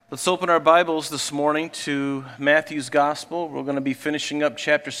Let's open our Bibles this morning to Matthew's Gospel. We're going to be finishing up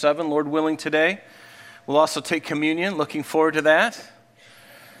chapter 7, Lord willing, today. We'll also take communion. Looking forward to that.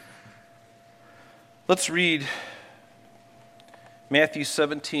 Let's read Matthew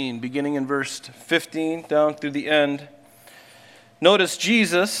 17, beginning in verse 15 down through the end. Notice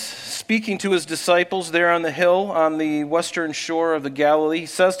Jesus, speaking to his disciples there on the hill on the western shore of the Galilee, he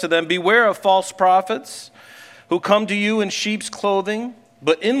says to them, "Beware of false prophets who come to you in sheep's clothing,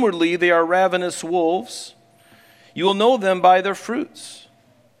 but inwardly they are ravenous wolves. You will know them by their fruits.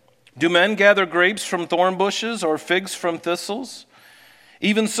 Do men gather grapes from thorn bushes or figs from thistles?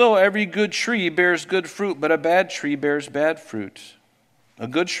 Even so, every good tree bears good fruit, but a bad tree bears bad fruit. A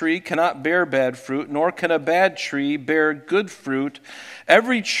good tree cannot bear bad fruit, nor can a bad tree bear good fruit.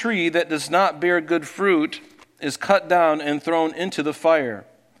 Every tree that does not bear good fruit is cut down and thrown into the fire.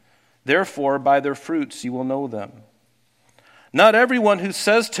 Therefore, by their fruits you will know them. Not everyone who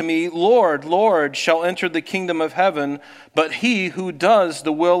says to me, 'Lord, Lord,' shall enter the kingdom of heaven, but he who does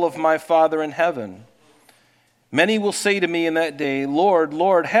the will of my Father in heaven. Many will say to me in that day, 'Lord,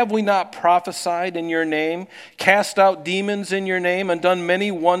 Lord, have we not prophesied in your name, cast out demons in your name, and done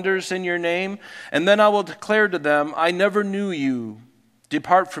many wonders in your name?' And then I will declare to them, 'I never knew you.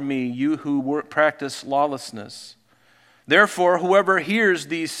 Depart from me, you who practice lawlessness.' Therefore, whoever hears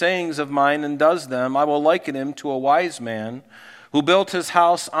these sayings of mine and does them, I will liken him to a wise man who built his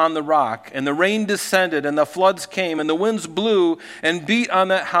house on the rock. And the rain descended, and the floods came, and the winds blew and beat on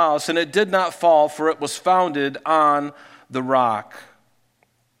that house, and it did not fall, for it was founded on the rock.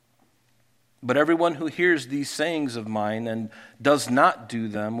 But everyone who hears these sayings of mine and does not do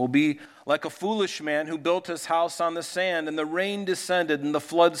them will be like a foolish man who built his house on the sand, and the rain descended, and the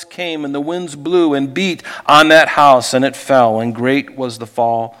floods came, and the winds blew and beat on that house, and it fell, and great was the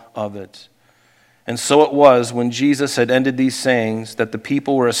fall of it. And so it was, when Jesus had ended these sayings, that the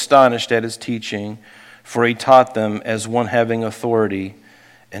people were astonished at his teaching, for he taught them as one having authority,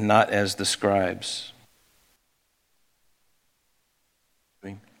 and not as the scribes."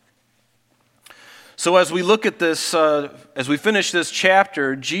 So as we look at this, as we finish this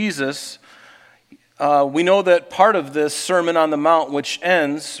chapter, Jesus, we know that part of this Sermon on the Mount, which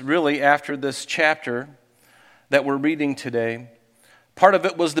ends really after this chapter that we're reading today, part of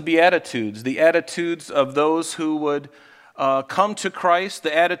it was the Beatitudes, the attitudes of those who would come to Christ,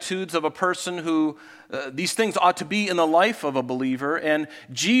 the attitudes of a person who, these things ought to be in the life of a believer. And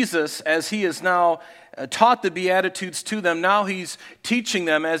Jesus, as he is now taught the Beatitudes to them, now he's teaching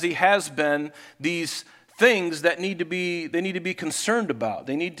them, as he has been, these things that need to be concerned about.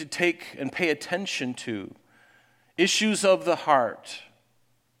 They need to take and pay attention to. Issues of the heart.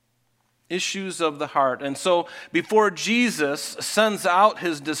 Issues of the heart. And so before Jesus sends out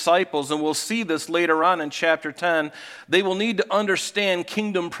his disciples, and we'll see this later on in chapter 10, they will need to understand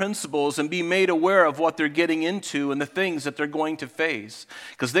kingdom principles and be made aware of what they're getting into and the things that they're going to face.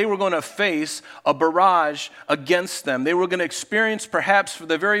 Because they were going to face a barrage against them. They were going to experience, perhaps for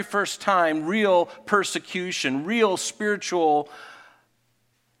the very first time, real persecution, real spiritual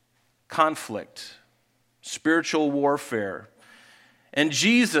conflict, spiritual warfare. And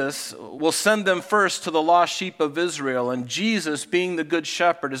Jesus will send them first to the lost sheep of Israel. And Jesus, being the good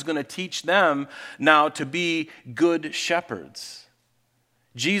shepherd, is going to teach them now to be good shepherds.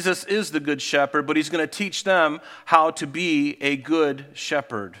 Jesus is the good shepherd, but he's going to teach them how to be a good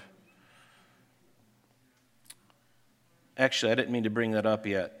shepherd. Actually, I didn't mean to bring that up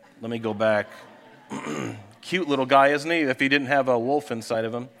yet. Let me go back. Cute little guy, isn't he, if he didn't have a wolf inside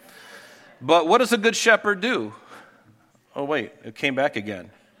of him? But what does a good shepherd do? Oh, wait, it came back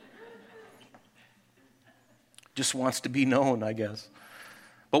again. Just wants to be known, I guess.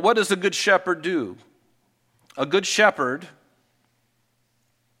 But what does a good shepherd do? A good shepherd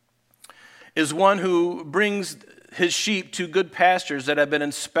is one who brings his sheep to good pastures that have been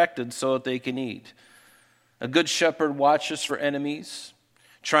inspected so that they can eat. A good shepherd watches for enemies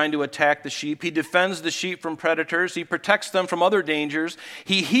trying to attack the sheep. He defends the sheep from predators. He protects them from other dangers.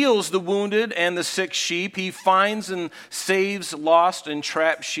 He heals the wounded and the sick sheep. He finds and saves lost and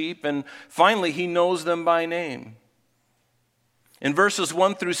trapped sheep. And finally, he knows them by name. In verses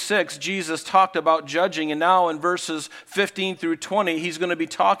 1 through 6, Jesus talked about judging. And now in verses 15 through 20, he's going to be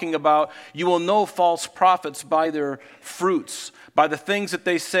talking about, you will know false prophets by their fruits, by the things that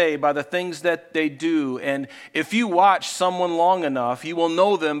they say, by the things that they do. And if you watch someone long enough, you will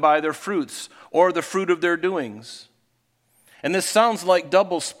know them by their fruits or the fruit of their doings. And this sounds like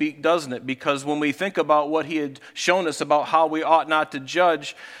doublespeak, doesn't it? Because when we think about what he had shown us about how we ought not to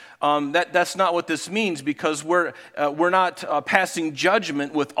judge, That's not what this means, because we're not passing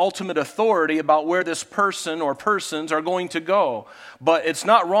judgment with ultimate authority about where this person or persons are going to go. But it's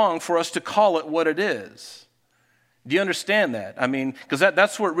not wrong for us to call it what it is. Do you understand that? I mean, because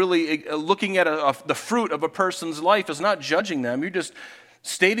that's what really, looking at the fruit of a person's life is not judging them. You're just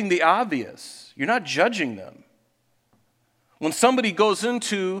stating the obvious. You're not judging them. When somebody goes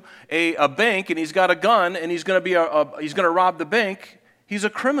into a bank and he's got a gun and he's going to rob the bank, he's a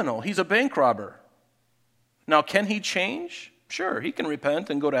criminal. He's a bank robber. Now, can he change? Sure, he can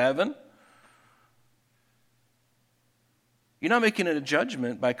repent and go to heaven. You're not making a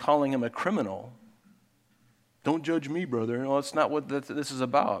judgment by calling him a criminal. Don't judge me, brother. No, that's not what this is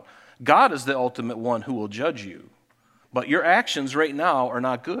about. God is the ultimate one who will judge you. But your actions right now are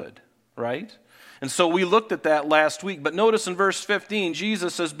not good, right? And so we looked at that last week. But notice in verse 15,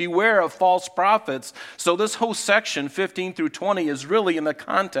 Jesus says, beware of false prophets. So this whole section, 15 through 20, is really in the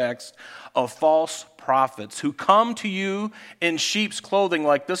context of false prophets who come to you in sheep's clothing,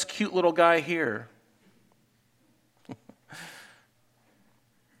 like this cute little guy here.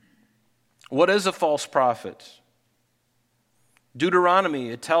 What is a false prophet?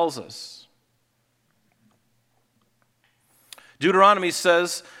 Deuteronomy, it tells us. Deuteronomy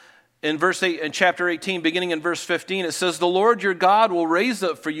says in chapter 18, beginning in verse 15, it says, the Lord your God will raise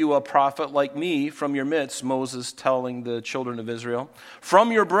up for you a prophet like me from your midst, Moses telling the children of Israel.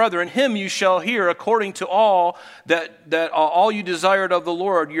 From your brethren, him you shall hear according to all that all you desired of the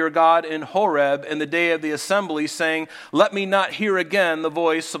Lord your God in Horeb in the day of the assembly, saying, let me not hear again the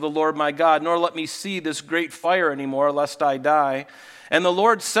voice of the Lord my God, nor let me see this great fire anymore, lest I die. And the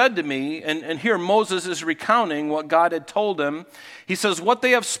Lord said to me, and here Moses is recounting what God had told him. He says, what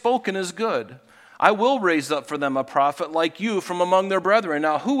they have spoken is good. I will raise up for them a prophet like you from among their brethren.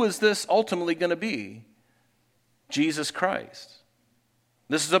 Now, who is this ultimately going to be? Jesus Christ.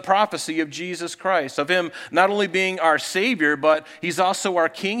 This is a prophecy of Jesus Christ, of him not only being our Savior, but he's also our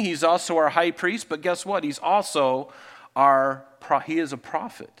King, he's also our high priest, but guess what? He's also he is a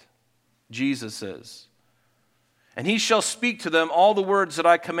prophet. Jesus is. And he shall speak to them all the words that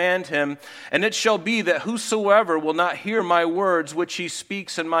I command him. And it shall be that whosoever will not hear my words, which he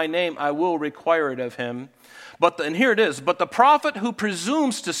speaks in my name, I will require it of him. And here it is, but the prophet who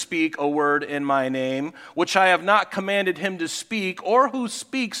presumes to speak a word in my name, which I have not commanded him to speak, or who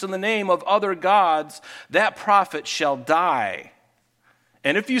speaks in the name of other gods, that prophet shall die.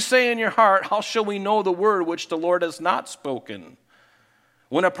 And if you say in your heart, how shall we know the word which the Lord has not spoken?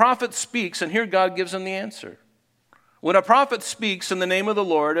 When a prophet speaks, and here God gives him the answer. When a prophet speaks in the name of the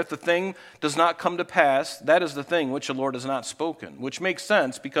Lord, if the thing does not come to pass, that is the thing which the Lord has not spoken. Which makes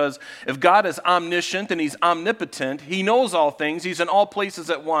sense, because if God is omniscient and he's omnipotent, he knows all things, he's in all places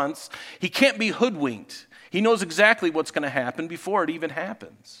at once, he can't be hoodwinked. He knows exactly what's going to happen before it even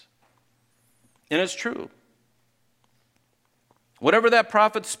happens. And it's true. Whatever that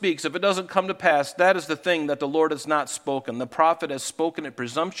prophet speaks, if it doesn't come to pass, that is the thing that the Lord has not spoken. The prophet has spoken it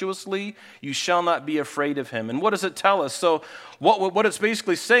presumptuously. You shall not be afraid of him. And what does it tell us? So what it's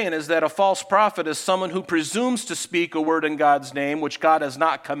basically saying is that a false prophet is someone who presumes to speak a word in God's name, which God has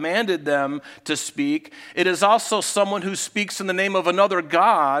not commanded them to speak. It is also someone who speaks in the name of another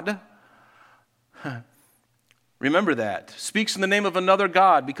God. Remember that. Speaks in the name of another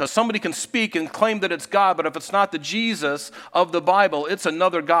God, because somebody can speak and claim that it's God, but if it's not the Jesus of the Bible, it's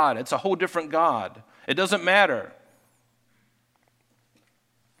another God. It's a whole different God. It doesn't matter.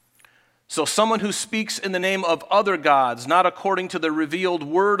 So someone who speaks in the name of other gods, not according to the revealed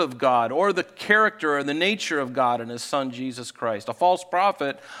word of God or the character and the nature of God and his son Jesus Christ. A false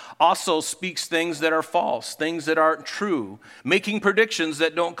prophet also speaks things that are false, things that aren't true, making predictions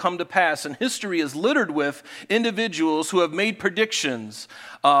that don't come to pass. And history is littered with individuals who have made predictions.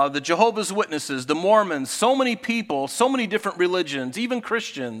 The Jehovah's Witnesses, the Mormons, so many people, so many different religions, even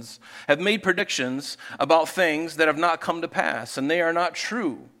Christians have made predictions about things that have not come to pass, and they are not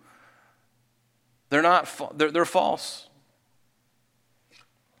true. They're false.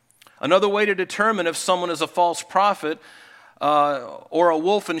 Another way to determine if someone is a false prophet or a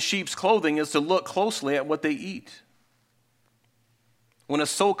wolf in sheep's clothing is to look closely at what they eat. When a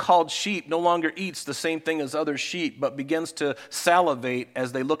so-called sheep no longer eats the same thing as other sheep, but begins to salivate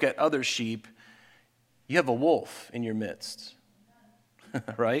as they look at other sheep, you have a wolf in your midst,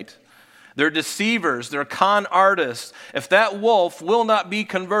 right? They're deceivers. They're con artists. If that wolf will not be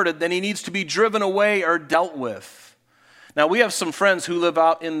converted, then he needs to be driven away or dealt with. Now, we have some friends who live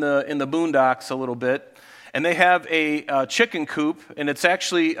out in the boondocks a little bit, and they have a chicken coop, and it's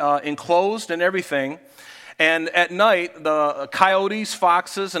actually enclosed and everything. And at night, the coyotes,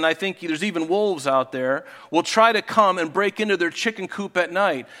 foxes, and I think there's even wolves out there, will try to come and break into their chicken coop at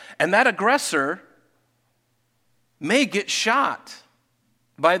night. And that aggressor may get shot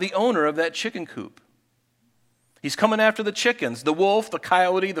by the owner of that chicken coop. He's coming after the chickens. The wolf, the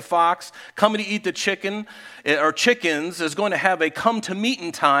coyote, the fox, coming to eat the chicken or chickens is going to have a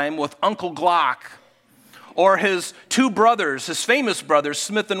come-to-meeting time with Uncle Glock, or his two brothers, his famous brothers,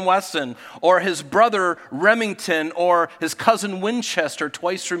 Smith and Wesson, or his brother Remington, or his cousin Winchester,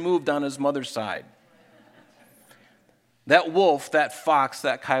 twice removed on his mother's side. That wolf, that fox,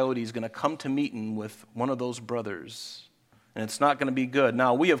 that coyote is going to come to meeting with one of those brothers, and it's not going to be good.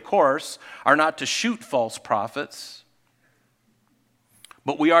 Now, we, of course, are not to shoot false prophets,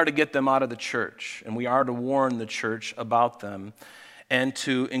 but we are to get them out of the church, and we are to warn the church about them, and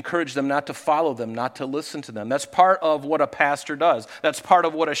to encourage them not to follow them, not to listen to them. That's part of what a pastor does. That's part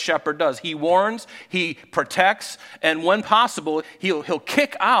of what a shepherd does. He warns, he protects, and when possible, he'll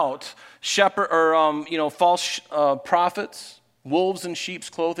kick out false prophets, wolves in sheep's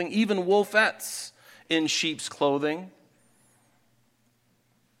clothing, even wolfettes in sheep's clothing.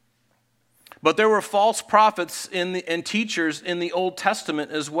 But there were false prophets and teachers in the Old Testament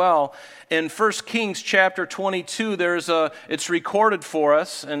as well. In 1 Kings chapter 22, it's recorded for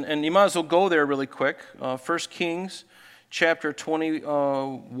us, and you might as well go there really quick. 1 Kings chapter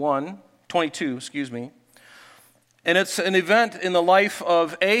 22. And it's an event in the life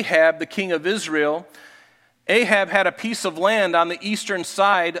of Ahab, the king of Israel. Ahab had a piece of land on the eastern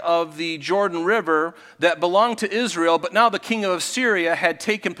side of the Jordan River that belonged to Israel, but now the king of Syria had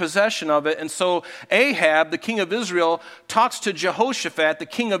taken possession of it. And so Ahab, the king of Israel, talks to Jehoshaphat, the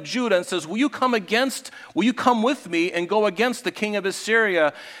king of Judah, and says, will you come with me and go against the king of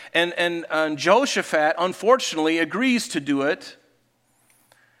Assyria? And Jehoshaphat, unfortunately, agrees to do it.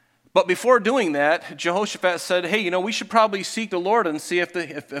 But before doing that, Jehoshaphat said, hey, we should probably seek the Lord and see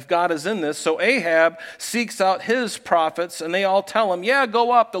if God is in this. So Ahab seeks out his prophets, and they all tell him, yeah,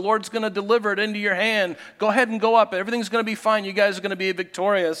 go up. The Lord's going to deliver it into your hand. Go ahead and go up. Everything's going to be fine. You guys are going to be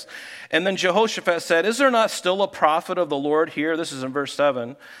victorious. And then Jehoshaphat said, is there not still a prophet of the Lord here? This is in verse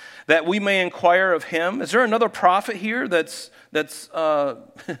 7. That we may inquire of him. Is there another prophet here that's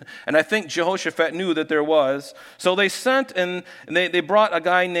and I think Jehoshaphat knew that there was. So they sent and they brought a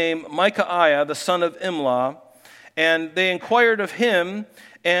guy named Micaiah, the son of Imlah, and they inquired of him.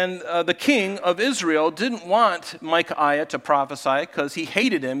 And the king of Israel didn't want Micaiah to prophesy because he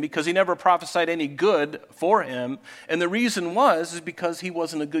hated him, because he never prophesied any good for him. And the reason is because he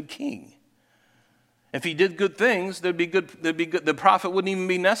wasn't a good king. If he did good things, there'd be good. The prophet wouldn't even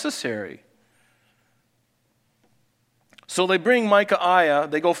be necessary. So they bring Micaiah,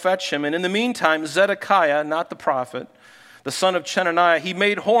 they go fetch him, and in the meantime, Zedekiah, not the prophet, the son of Chenaniah, he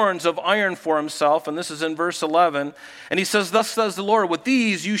made horns of iron for himself, and this is in verse 11, and he says, thus says the Lord, with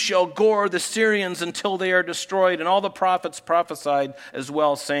these you shall gore the Syrians until they are destroyed. And all the prophets prophesied as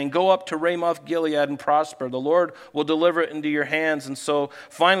well, saying, go up to Ramoth Gilead and prosper. The Lord will deliver it into your hands. And so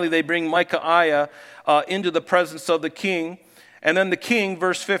finally they bring Micaiah into the presence of the king. And then the king,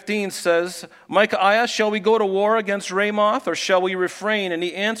 verse 15 says, Micaiah, shall we go to war against Ramoth, or shall we refrain? And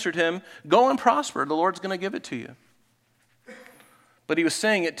he answered him, go and prosper. The Lord's going to give it to you. But he was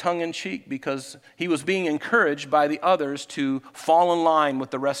saying it tongue-in-cheek because he was being encouraged by the others to fall in line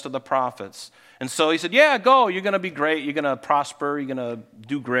with the rest of the prophets. And so he said, yeah, go. You're going to be great. You're going to prosper. You're going to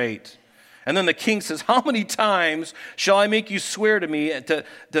do great. And then the king says, how many times shall I make you swear to me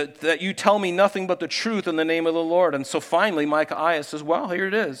that you tell me nothing but the truth in the name of the Lord? And so finally Micaiah says, well, here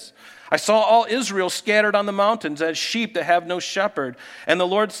it is. I saw all Israel scattered on the mountains as sheep that have no shepherd. And the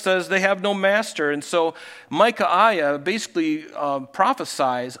Lord says they have no master. And so Micaiah basically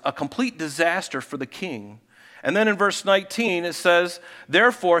prophesies a complete disaster for the king. And then in verse 19 it says,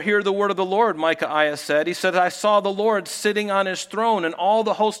 therefore hear the word of the Lord, Micaiah said. He said, I saw the Lord sitting on his throne and all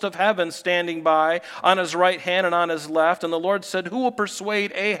the host of heaven standing by on his right hand and on his left. And the Lord said, who will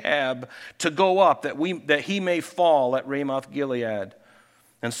persuade Ahab to go up that he may fall at Ramoth Gilead?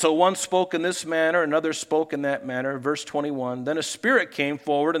 And so one spoke in this manner, another spoke in that manner. Verse 21, then a spirit came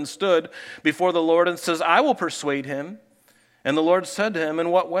forward and stood before the Lord and says, I will persuade him. And the Lord said to him, in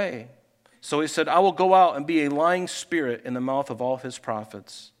what way? So he said, I will go out and be a lying spirit in the mouth of all his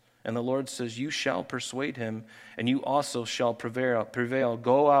prophets. And the Lord says, you shall persuade him, and you also shall prevail.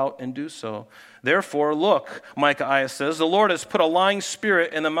 Go out and do so. Therefore, look, Micaiah says, the Lord has put a lying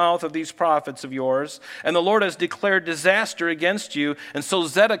spirit in the mouth of these prophets of yours, and the Lord has declared disaster against you. And so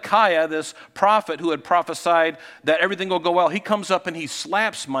Zedekiah, this prophet who had prophesied that everything will go well, he comes up and he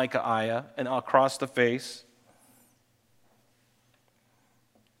slaps Micaiah and across the face.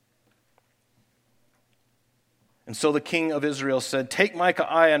 And so the king of Israel said, "Take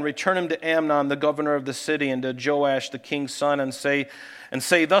Micaiah and return him to Amnon, the governor of the city, and to Joash, the king's son, and say,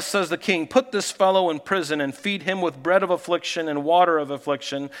 Thus says the king, put this fellow in prison and feed him with bread of affliction and water of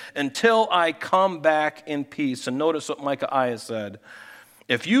affliction until I come back in peace." And notice what Micaiah said.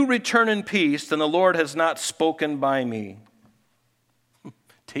 "If you return in peace, then the Lord has not spoken by me."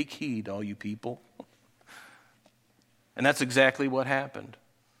 Take heed, all you people. And that's exactly what happened.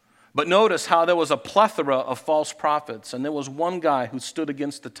 But notice how there was a plethora of false prophets, and there was one guy who stood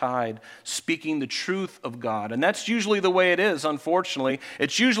against the tide, speaking the truth of God. And that's usually the way it is, unfortunately.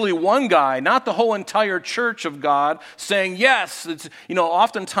 It's usually one guy, not the whole entire church of God, saying, yes,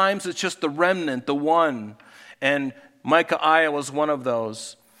 oftentimes it's just the remnant, the one. And Micaiah was one of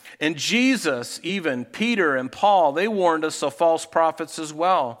those. And Jesus, even Peter and Paul, they warned us of false prophets as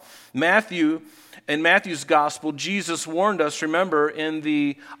well. In Matthew's gospel, Jesus warned us, remember, in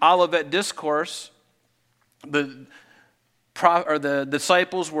the Olivet Discourse, the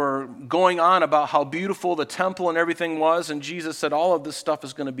disciples were going on about how beautiful the temple and everything was, and Jesus said, all of this stuff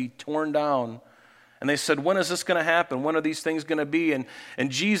is going to be torn down. And they said, when is this going to happen? When are these things going to be? And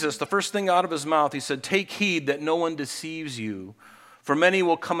Jesus, the first thing out of his mouth, he said, "Take heed that no one deceives you. For many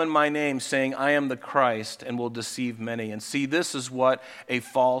will come in my name, saying, I am the Christ, and will deceive many." And see, this is what a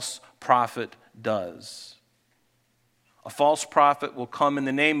false prophet does. A false prophet will come in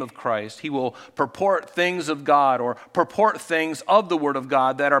the name of Christ. He will purport things of God or purport things of the Word of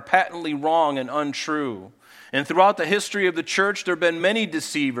God that are patently wrong and untrue. And throughout the history of the church, there have been many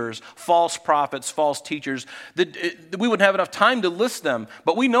deceivers, false prophets, false teachers. We wouldn't have enough time to list them,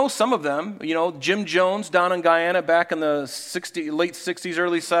 but we know some of them. Jim Jones down in Guyana back in the late 60s,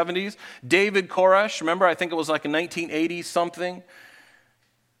 early 70s. David Koresh, remember, I think it was like in 1980 something.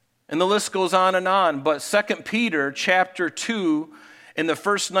 And the list goes on and on. But 2 Peter chapter 2, in the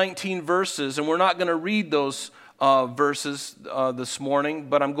first 19 verses, and we're not going to read those verses this morning,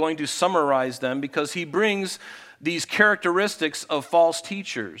 but I'm going to summarize them because he brings these characteristics of false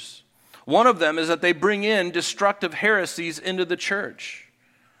teachers. One of them is that they bring in destructive heresies into the church.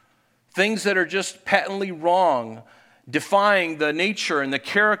 Things that are just patently wrong, defying the nature and the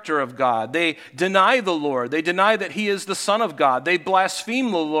character of God. They deny the Lord. They deny that he is the Son of God. They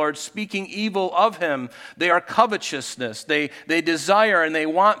blaspheme the Lord, speaking evil of him. They are covetousness. They desire and they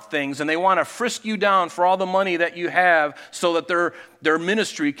want things, and they want to frisk you down for all the money that you have so that their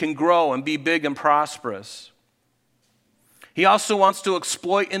ministry can grow and be big and prosperous. He also wants to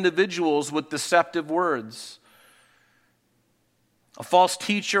exploit individuals with deceptive words. A false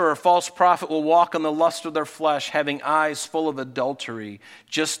teacher or a false prophet will walk in the lust of their flesh, having eyes full of adultery.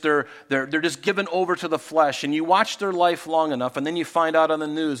 They're just given over to the flesh. And you watch their life long enough, and then you find out on the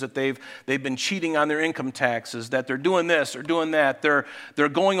news that they've been cheating on their income taxes, that they're doing this or doing that. They're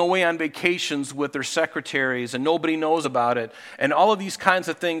going away on vacations with their secretaries, and nobody knows about it. And all of these kinds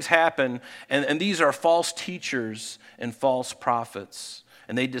of things happen, and these are false teachers and false prophets.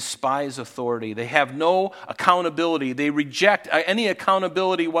 And they despise authority. They have no accountability. They reject any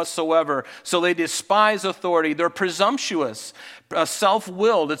accountability whatsoever. So they despise authority. They're presumptuous,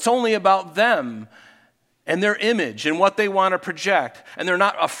 self-willed. It's only about them and their image and what they want to project. And they're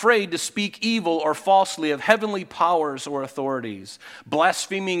not afraid to speak evil or falsely of heavenly powers or authorities,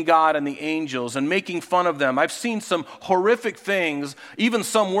 blaspheming God and the angels and making fun of them. I've seen some horrific things, even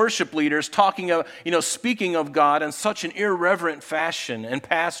some worship leaders speaking of God in such an irreverent fashion, and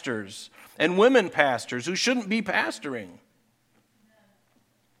pastors and women pastors who shouldn't be pastoring.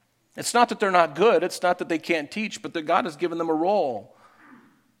 It's not that they're not good. It's not that they can't teach, but that God has given them a role.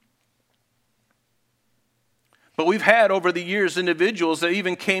 But we've had over the years individuals that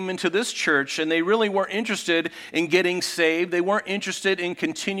even came into this church and they really weren't interested in getting saved. They weren't interested in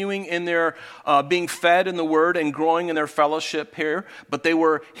continuing in their being fed in the Word and growing in their fellowship here. But they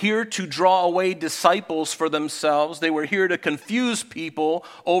were here to draw away disciples for themselves. They were here to confuse people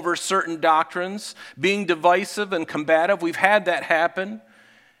over certain doctrines, being divisive and combative. We've had that happen.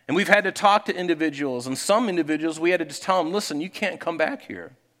 And we've had to talk to individuals. And some individuals, we had to just tell them, listen, you can't come back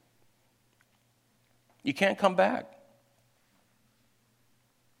here. You can't come back.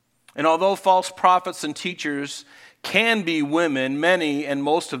 And although false prophets and teachers can be women, many and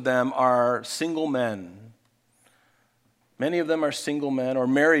most of them are single men. Many of them are single men or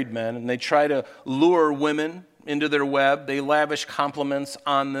married men, and they try to lure women into their web. They lavish compliments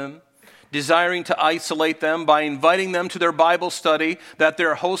on them, desiring to isolate them by inviting them to their Bible study that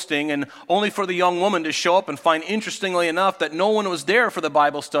they're hosting, and only for the young woman to show up and find, interestingly enough, that no one was there for the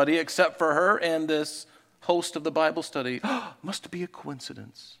Bible study except for her and this host of the Bible study. Must be a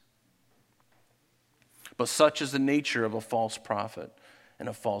coincidence. But such is the nature of a false prophet and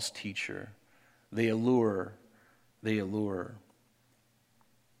a false teacher. They allure they allure.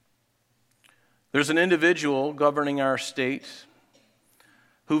 There's an individual governing our state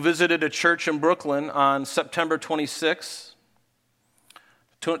who visited a church in Brooklyn on September 26,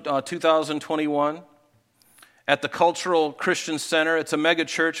 2021, at the Cultural Christian Center. It's a mega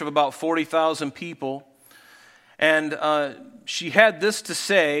church of about 40,000 people. And she had this to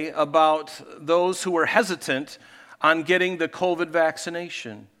say about those who were hesitant on getting the COVID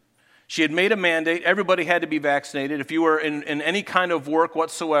vaccination. She had made a mandate. Everybody had to be vaccinated. If you were in any kind of work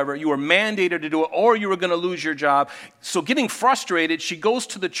whatsoever, you were mandated to do it, or you were going to lose your job. So getting frustrated, she goes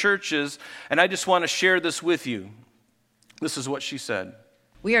to the churches, and I just want to share this with you. This is what she said.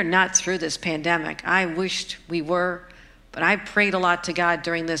 We are not through this pandemic. I wished we were, but I prayed a lot to God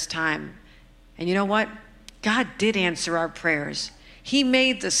during this time. And you know what? God did answer our prayers. He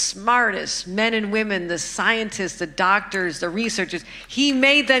made the smartest men and women, the scientists, the doctors, the researchers. He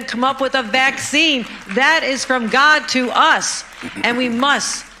made them come up with a vaccine. That is from God to us. And we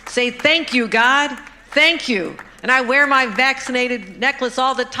must say, thank you, God. Thank you. And I wear my vaccinated necklace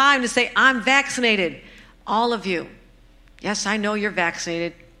all the time to say, I'm vaccinated. All of you. Yes, I know you're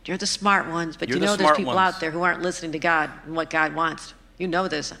vaccinated. You're the smart ones. But you know there's people out there who aren't listening to God and what God wants. You know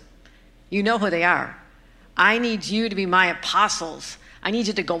this. You know who they are. I need you to be my apostles. I need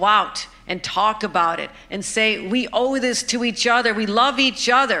you to go out and talk about it and say, we owe this to each other. We love each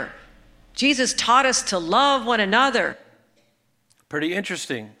other. Jesus taught us to love one another. Pretty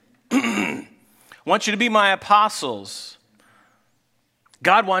interesting. I want you to be my apostles.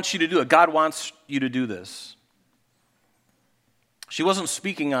 God wants you to do it. God wants you to do this. She wasn't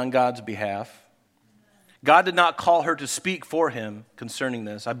speaking on God's behalf. God did not call her to speak for him concerning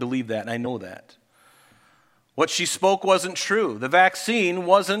this. I believe that, and I know that. What she spoke wasn't true. The vaccine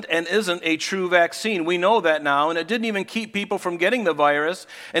wasn't and isn't a true vaccine. We know that now, and it didn't even keep people from getting the virus,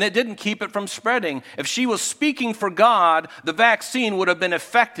 and it didn't keep it from spreading. If she was speaking for God, the vaccine would have been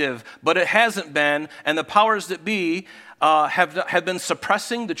effective, but it hasn't been, and the powers that be have been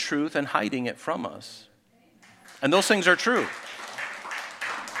suppressing the truth and hiding it from us. And those things are true.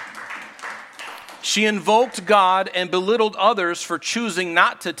 She invoked God and belittled others for choosing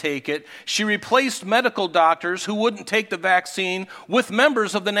not to take it. She replaced medical doctors who wouldn't take the vaccine with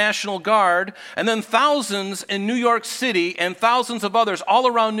members of the National Guard. And then thousands in New York City and thousands of others all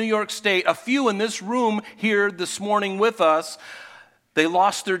around New York State, a few in this room here this morning with us, they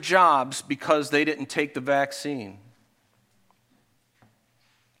lost their jobs because they didn't take the vaccine.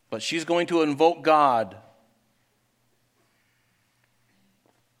 But she's going to invoke God.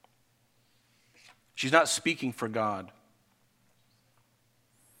 She's not speaking for God.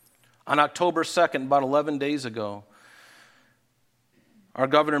 On October 2nd, about 11 days ago, our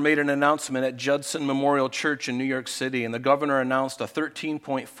governor made an announcement at Judson Memorial Church in New York City, and the governor announced a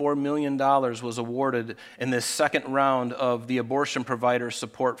 $13.4 million was awarded in this second round of the Abortion Provider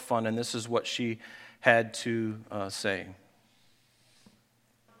Support Fund, and this is what she had to say.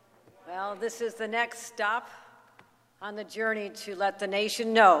 Well, this is the next stop on the journey to let the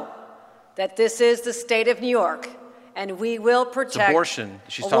nation know that this is the state of New York, and we will protect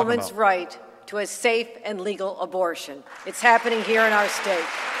a woman's right to a safe and legal abortion. It's happening here in our state.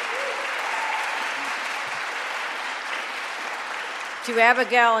 To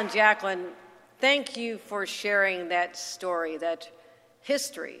Abigail and Jacqueline, thank you for sharing that story, that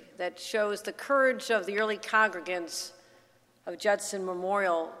history that shows the courage of the early congregants of Judson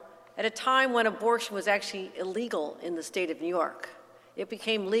Memorial at a time when abortion was actually illegal in the state of New York. It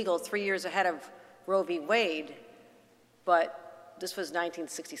became legal 3 years ahead of Roe v. Wade, but this was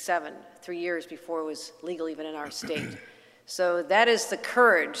 1967, 3 years before it was legal even in our state. So that is the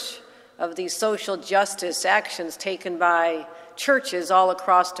courage of these social justice actions taken by churches all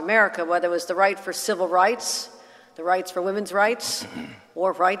across America, whether it was the right for civil rights, the rights for women's rights,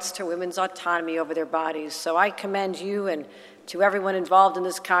 or rights to women's autonomy over their bodies. So I commend you and to everyone involved in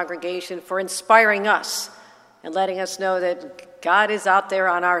this congregation for inspiring us and letting us know that God is out there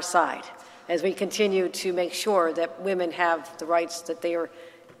on our side as we continue to make sure that women have the rights that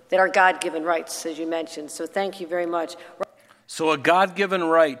are God-given rights, as you mentioned. So thank you very much. So a God-given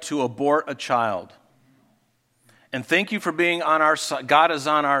right to abort a child. And thank you for being on our side. God is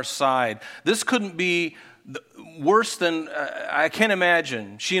on our side. This couldn't be worse than I can't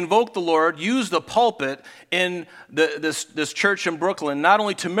imagine. She invoked the Lord, used the pulpit in this church in Brooklyn, not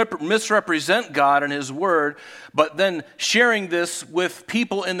only to misrepresent God and his word, but then sharing this with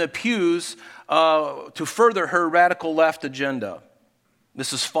people in the pews to further her radical left agenda.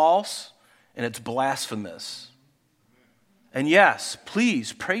 This is false and it's blasphemous. And yes,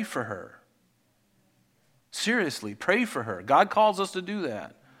 please pray for her. Seriously, pray for her. God calls us to do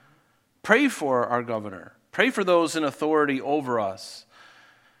that. Pray for our governor. Pray for those in authority over us.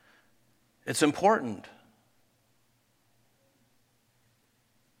 It's important.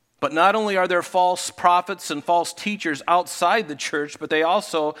 But not only are there false prophets and false teachers outside the church, but they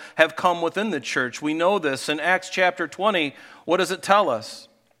also have come within the church. We know this. In Acts chapter 20, what does it tell us?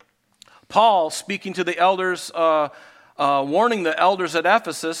 Paul, speaking to the elders, warning the elders at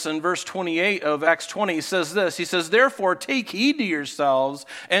Ephesus in verse 28 of Acts 20, he says this. He says, "Therefore take heed to yourselves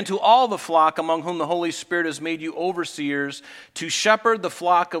and to all the flock among whom the Holy Spirit has made you overseers to shepherd the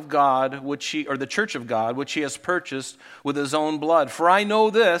flock of God, or the church of God, which he has purchased with his own blood. For I know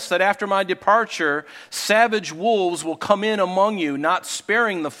this, that after my departure, savage wolves will come in among you, not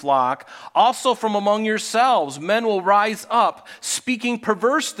sparing the flock. Also from among yourselves, men will rise up, speaking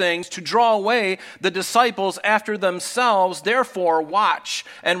perverse things to draw away the disciples after themselves. Therefore, watch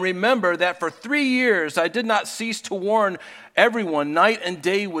and remember that for 3 years I did not cease to warn everyone night and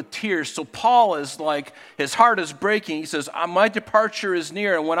day with tears." So Paul is like, his heart is breaking. He says, my departure is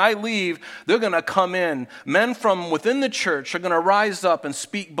near, and when I leave, they're going to come in. Men from within the church are going to rise up and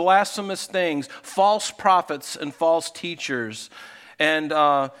speak blasphemous things, false prophets and false teachers. And,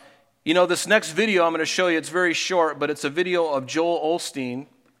 this next video I'm going to show you, it's very short, but it's a video of Joel Osteen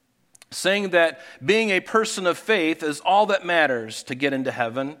saying that being a person of faith is all that matters to get into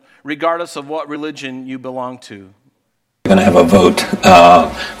heaven, regardless of what religion you belong to. We're going to have a vote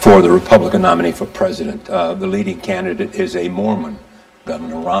for the Republican nominee for president. The leading candidate is a Mormon,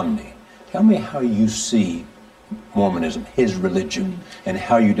 Governor Romney. Tell me how you see Mormonism, his religion, and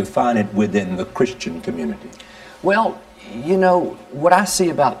how you define it within the Christian community. Well, what I see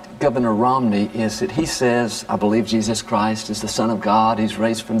about Governor Romney is that he says, I believe Jesus Christ is the Son of God, he's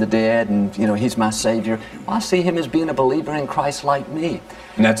raised from the dead, and, he's my Savior. Well, I see him as being a believer in Christ like me.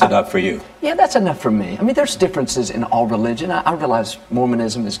 And that's enough for you? Yeah, that's enough for me. I mean, there's differences in all religion. I realize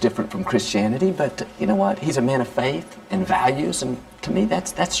Mormonism is different from Christianity, but you know what? He's a man of faith and values, and to me,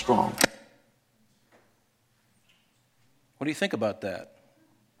 that's strong. What do you think about that?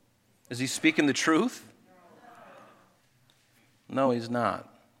 Is he speaking the truth? No, he's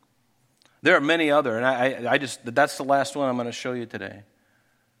not. There are many other, and that's the last one I'm going to show you today.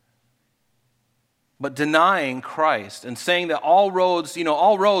 But denying Christ and saying that all roads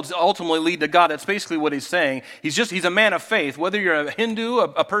ultimately lead to God. That's basically what he's saying. He's a man of faith. Whether you're a Hindu,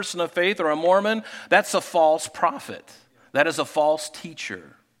 a person of faith, or a Mormon, that's a false prophet. That is a false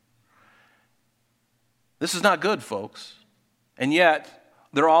teacher. This is not good, folks. And yet,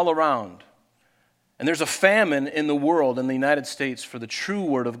 they're all around. And there's a famine in the world, in the United States, for the true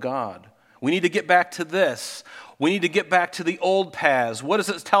Word of God. We need to get back to this. We need to get back to the old paths. What does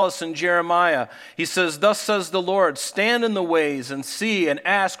it tell us in Jeremiah? He says, "Thus says the Lord, stand in the ways and see and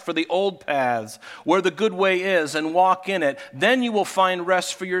ask for the old paths, where the good way is, and walk in it. Then you will find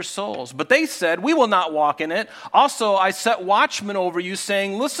rest for your souls." But they said, "We will not walk in it. Also, I set watchmen over you,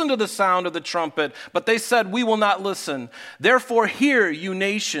 saying, listen to the sound of the trumpet." But they said, "We will not listen. Therefore hear, you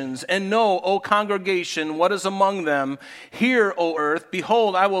nations, and know, O congregation, what is among them. Hear, O earth.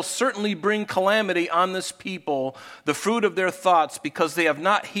 Behold, I will certainly bring calamity on this people, the fruit of their thoughts, because they have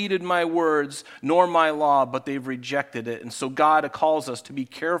not heeded my words nor my law, but they've rejected it." And so God calls us to be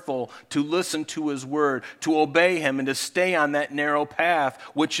careful, to listen to his word, to obey him, and to stay on that narrow path,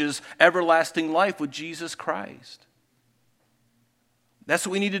 which is everlasting life with Jesus Christ. That's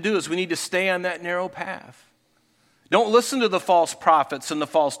what we need to do, is we need to stay on that narrow path. Don't listen to the false prophets and the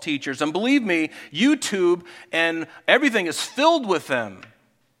false teachers. And believe me, YouTube and everything is filled with them.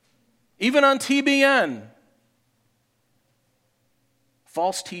 Even on TBN.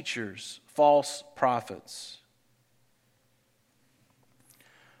 False teachers, false prophets.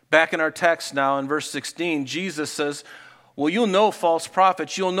 Back in our text now in verse 16, Jesus says, "Well, you'll know false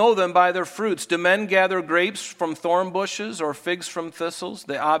prophets. You'll know them by their fruits. Do men gather grapes from thorn bushes or figs from thistles?"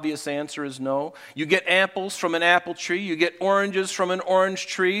 The obvious answer is no. You get apples from an apple tree. You get oranges from an orange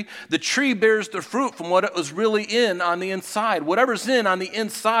tree. The tree bears the fruit from what it was really in on the inside. Whatever's in on the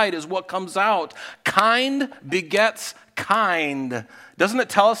inside is what comes out. Kind begets kind. Doesn't it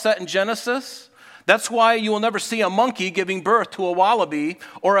tell us that in Genesis? That's why you will never see a monkey giving birth to a wallaby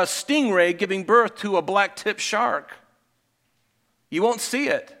or a stingray giving birth to a black-tipped shark. You won't see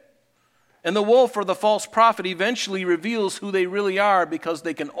it. And the wolf or the false prophet eventually reveals who they really are, because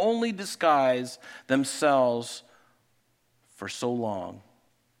they can only disguise themselves for so long.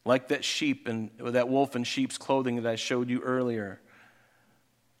 Like that that wolf in sheep's clothing that I showed you earlier.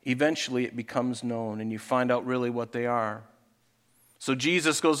 Eventually it becomes known and you find out really what they are. So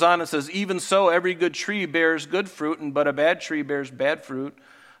Jesus goes on and says, "Even so, every good tree bears good fruit, but a bad tree bears bad fruit.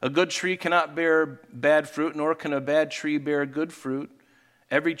 A good tree cannot bear bad fruit, nor can a bad tree bear good fruit.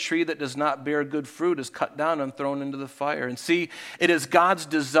 Every tree that does not bear good fruit is cut down and thrown into the fire. And see, it is God's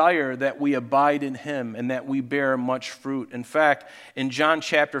desire that we abide in him and that we bear much fruit. In fact, in John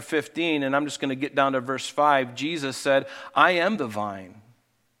chapter 15, and I'm just going to get down to verse 5, Jesus said, I am the vine.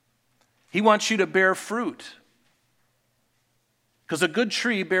 He wants you to bear fruit. Because a good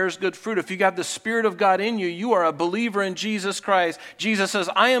tree bears good fruit. If you got the Spirit of God in you, you are a believer in Jesus Christ. Jesus says,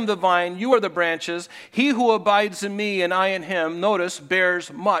 I am the vine, you are the branches. He who abides in me and I in him, notice, bears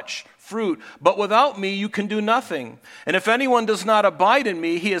much fruit. But without me, you can do nothing. And if anyone does not abide in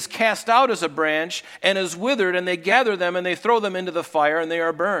me, he is cast out as a branch and is withered, and they gather them and they throw them into the fire, and they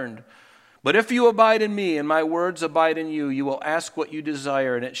are burned. But if you abide in me and my words abide in you, you will ask what you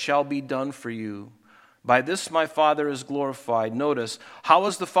desire, and it shall be done for you. By this my Father is glorified. Notice, how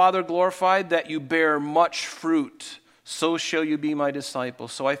is the Father glorified? That you bear much fruit. So shall you be my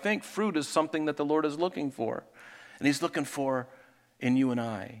disciples. So I think fruit is something that the Lord is looking for. And he's looking for in you and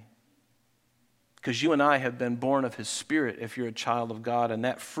I. Because you and I have been born of his Spirit if you're a child of God. And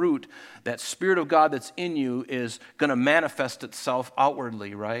that fruit, that Spirit of God that's in you is going to manifest itself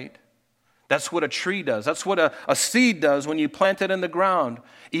outwardly, right? That's what a tree does. That's what a seed does when you plant it in the ground.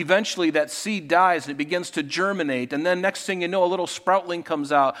 Eventually that seed dies and it begins to germinate. And then next thing you know, a little sproutling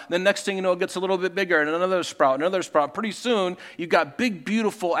comes out. Then next thing you know, it gets a little bit bigger and another sprout, another sprout. Pretty soon, you've got big,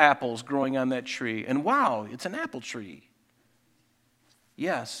 beautiful apples growing on that tree. And wow, it's an apple tree.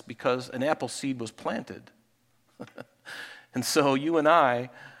 Yes, because an apple seed was planted. And so you and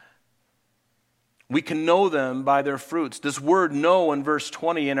I, we can know them by their fruits. This word know in verse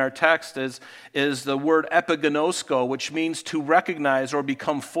 20 in our text is the word epigenosko, which means to recognize or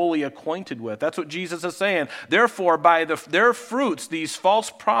become fully acquainted with. That's what Jesus is saying. Therefore, by their fruits, these false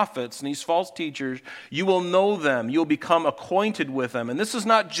prophets and these false teachers, you will know them. You'll become acquainted with them. And this is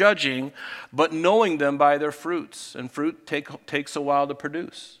not judging, but knowing them by their fruits. And fruit takes a while to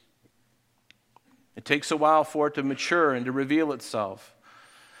produce. It takes a while for it to mature and to reveal itself.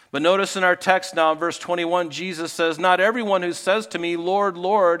 But notice in our text now, in verse 21, Jesus says, not everyone who says to me, Lord,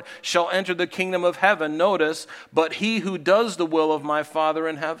 Lord, shall enter the kingdom of heaven. Notice, but he who does the will of my Father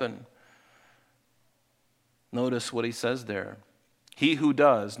in heaven. Notice what he says there. He who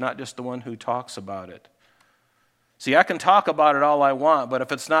does, not just the one who talks about it. See, I can talk about it all I want, but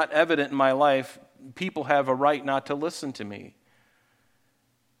if it's not evident in my life, people have a right not to listen to me.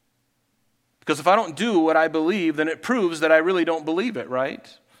 Because if I don't do what I believe, then it proves that I really don't believe it,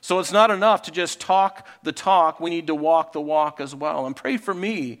 right? So it's not enough to just talk the talk. We need to walk the walk as well. And pray for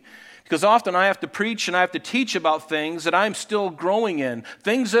me, because often I have to preach and I have to teach about things that I'm still growing in,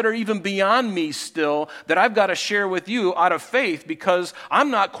 things that are even beyond me still, that I've got to share with you out of faith because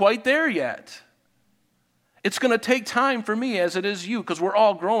I'm not quite there yet. It's going to take time for me as it is you, because we're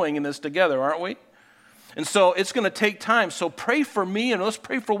all growing in this together, aren't we? And so it's going to take time. So pray for me and let's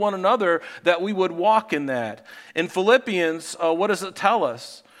pray for one another that we would walk in that. In Philippians, what does it tell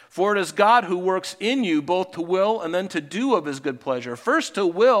us? For it is God who works in you both to will and then to do of his good pleasure. First to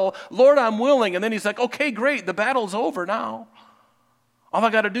will, Lord, I'm willing. And then he's like, okay, great, the battle's over now. All I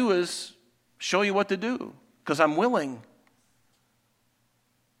got to do is show you what to do because I'm willing.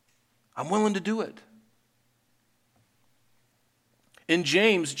 I'm willing to do it. In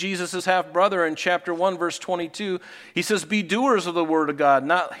James, Jesus' half-brother, in chapter 1, verse 22, he says, be doers of the word of God,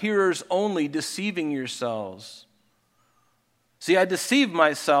 not hearers only, deceiving yourselves. See, I deceive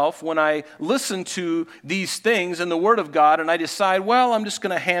myself when I listen to these things in the Word of God and I decide, well, I'm just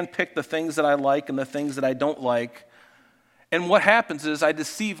going to handpick the things that I like and the things that I don't like. And what happens is I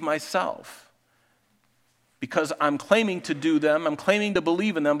deceive myself because I'm claiming to do them, I'm claiming to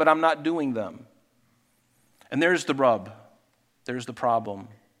believe in them, but I'm not doing them. And there's the rub. There's the problem.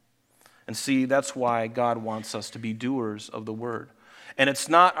 And see, that's why God wants us to be doers of the Word. And it's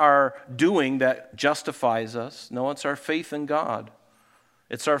not our doing that justifies us. No, it's our faith in God.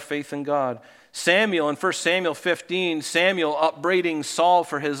 It's our faith in God. Samuel, in 1 Samuel 15, Samuel upbraiding Saul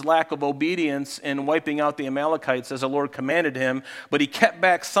for his lack of obedience in wiping out the Amalekites as the Lord commanded him, but he kept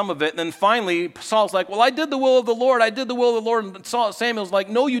back some of it. And then finally, Saul's like, well, I did the will of the Lord. I did the will of the Lord. And Samuel's like,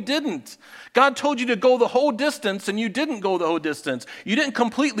 no, you didn't. God told you to go the whole distance, and you didn't go the whole distance. You didn't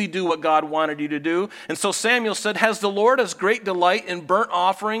completely do what God wanted you to do. And so Samuel said, has the Lord as great delight in burnt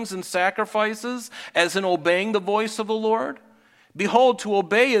offerings and sacrifices as in obeying the voice of the Lord? Behold, to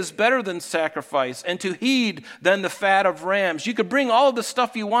obey is better than sacrifice, and to heed than the fat of rams. You could bring all of the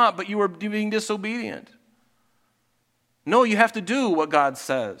stuff you want, but you were being disobedient. No, you have to do what God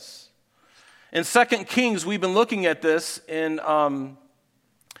says. In 2 Kings, we've been looking at this in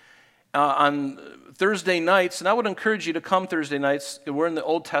on Thursday nights, and I would encourage you to come Thursday nights. We're in the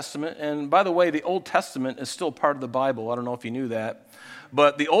Old Testament, and by the way, the Old Testament is still part of the Bible. I don't know if you knew that,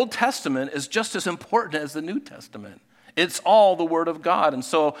 but the Old Testament is just as important as the New Testament. It's all the Word of God, and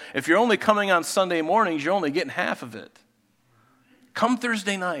so if you're only coming on Sunday mornings, you're only getting half of it. Come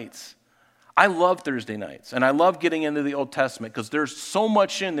Thursday nights. I love Thursday nights, and I love getting into the Old Testament because there's so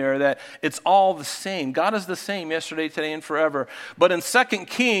much in there that it's all the same. God is the same yesterday, today, and forever. But in 2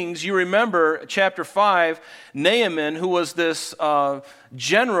 Kings, you remember chapter 5, Naaman, who was this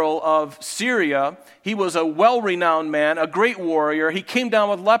general of Syria, he was a well-renowned man, a great warrior. He came down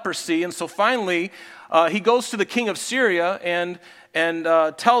with leprosy, and so finally he goes to the king of Syria and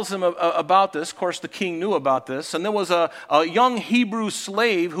tells him about this. Of course, the king knew about this. And there was a young Hebrew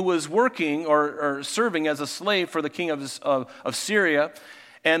slave who was working or serving as a slave for the king of Syria.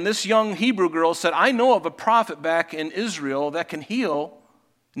 And this young Hebrew girl said, I know of a prophet back in Israel that can heal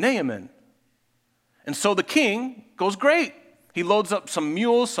Naaman. And so the king goes, great. He loads up some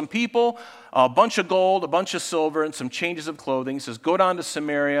mules, some people, a bunch of gold, a bunch of silver, and some changes of clothing. He says, go down to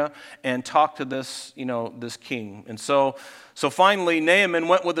Samaria and talk to this king. And so finally, Naaman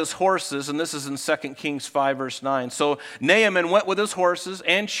went with his horses, and this is in 2 Kings 5, verse 9. So Naaman went with his horses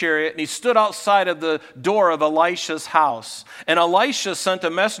and chariot, and he stood outside of the door of Elisha's house. And Elisha sent a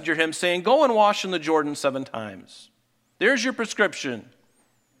messenger to him, saying, go and wash in the Jordan 7 times. There's your prescription.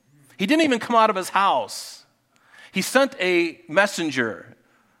 He didn't even come out of his house. He sent a messenger.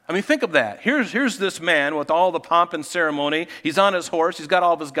 I mean, think of that. Here's this man with all the pomp and ceremony. He's on his horse. He's got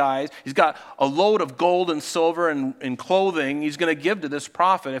all of his guys. He's got a load of gold and silver and clothing he's going to give to this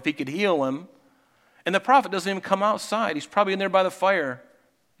prophet if he could heal him. And the prophet doesn't even come outside. He's probably in there by the fire,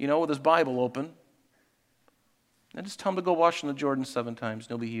 with his Bible open. And just tell him to go wash in the Jordan 7 times. And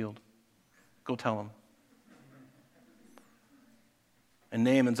he'll be healed. Go tell him. And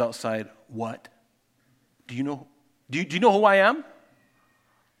Naaman's outside. What? Do you know who I am?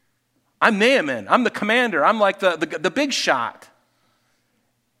 I'm Naaman. I'm the commander. I'm like the big shot.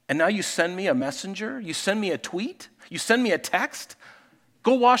 And now you send me a messenger? You send me a tweet? You send me a text?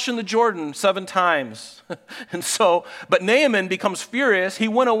 Go wash in the Jordan 7 times. But Naaman becomes furious. He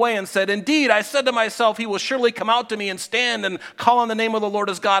went away and said, indeed, I said to myself, he will surely come out to me and stand and call on the name of the Lord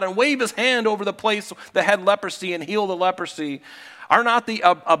his God and wave his hand over the place that had leprosy and heal the leprosy. Are not the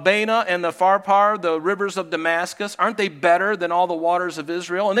Abana and the Pharpar, the rivers of Damascus, aren't they better than all the waters of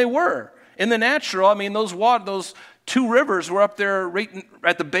Israel? And they were. In the natural, I mean, those 2 rivers were up there right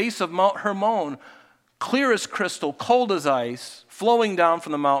at the base of Mount Hermon, clear as crystal, cold as ice, flowing down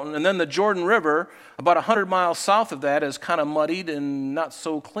from the mountain. And then the Jordan River, about 100 miles south of that, is kind of muddied and not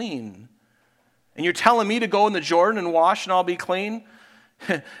so clean. And you're telling me to go in the Jordan and wash and I'll be clean?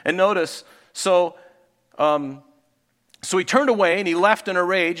 And notice, So he turned away and he left in a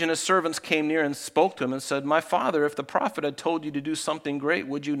rage, and his servants came near and spoke to him and said, my father, if the prophet had told you to do something great,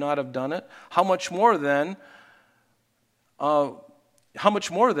 would you not have done it? How much more then? So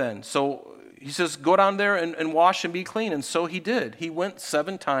he says, go down there and wash and be clean. And so he did. He went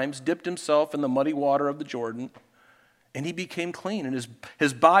 7 times, dipped himself in the muddy water of the Jordan, and he became clean. And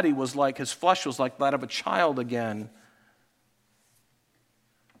his body was like, his flesh was like that of a child again.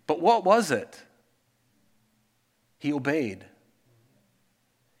 But what was it? He obeyed.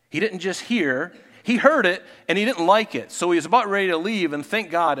 He didn't just hear. He heard it, and he didn't like it. So he was about ready to leave, and thank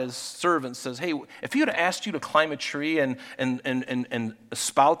God his servant says, hey, if he had asked you to climb a tree and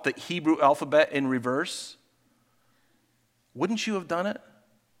spout the Hebrew alphabet in reverse, wouldn't you have done it?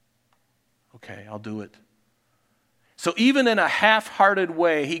 Okay, I'll do it. So even in a half-hearted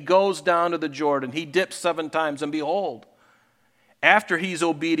way, he goes down to the Jordan. He dips 7 times, and behold, after he's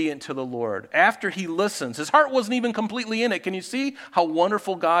obedient to the Lord, after he listens, his heart wasn't even completely in it. Can you see how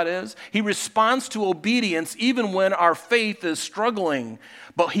wonderful God is? He responds to obedience even when our faith is struggling.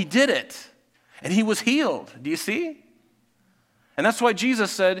 But he did it, and he was healed. Do you see? And that's why Jesus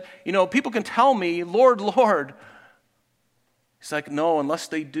said, people can tell me, Lord, Lord. He's like, no, unless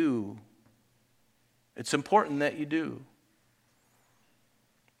they do. It's important that you do.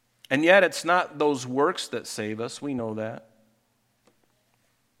 And yet it's not those works that save us. We know that.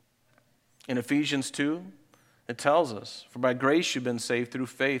 In Ephesians 2, it tells us, for by grace you've been saved through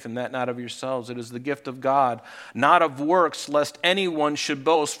faith, and that not of yourselves. It is the gift of God, not of works, lest anyone should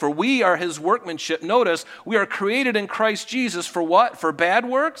boast. For we are his workmanship. Notice, we are created in Christ Jesus for what? For bad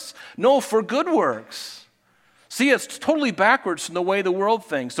works? No, for good works. See, it's totally backwards from the way the world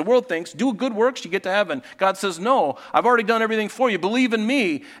thinks. The world thinks, do good works, you get to heaven. God says, no, I've already done everything for you. Believe in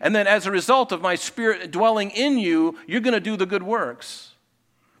me, and then as a result of my Spirit dwelling in you, you're going to do the good works.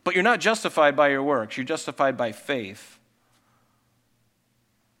 But you're not justified by your works. You're justified by faith.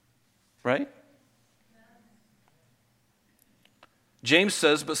 Right? James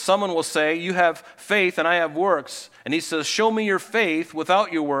says, but someone will say, you have faith and I have works. And he says, show me your faith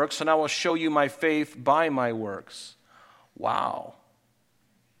without your works, and I will show you my faith by my works. Wow.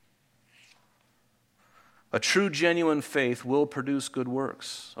 A true, genuine faith will produce good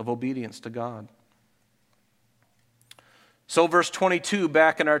works of obedience to God. So verse 22,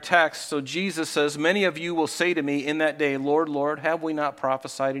 back in our text, so Jesus says, many of you will say to me in that day, Lord, Lord, have we not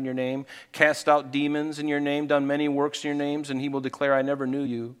prophesied in your name, cast out demons in your name, done many works in your names? And he will declare, I never knew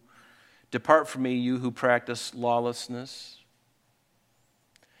you. Depart from me, you who practice lawlessness.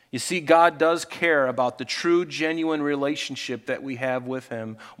 You see, God does care about the true, genuine relationship that we have with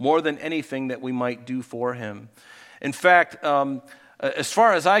him more than anything that we might do for him. In fact, as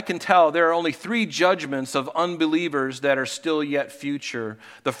far as I can tell, there are only 3 judgments of unbelievers that are still yet future.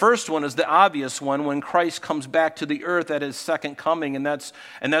 The first one is the obvious one when Christ comes back to the earth at his second coming, and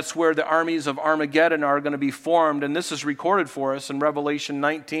that's where the armies of Armageddon are going to be formed. And this is recorded for us in Revelation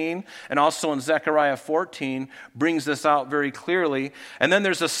 19 and also in Zechariah 14, brings this out very clearly. And then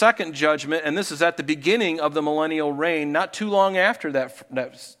there's a second judgment, and this is at the beginning of the millennial reign, not too long after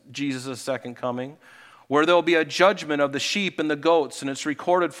that Jesus' second coming, where there will be a judgment of the sheep and the goats, and it's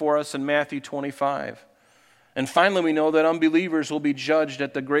recorded for us in Matthew 25. And finally, we know that unbelievers will be judged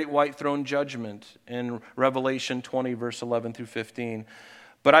at the great white throne judgment in Revelation 20, verse 11 through 15.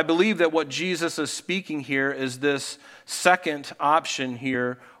 But I believe that what Jesus is speaking here is this second option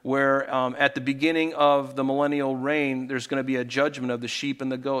here, where at the beginning of the millennial reign, there's going to be a judgment of the sheep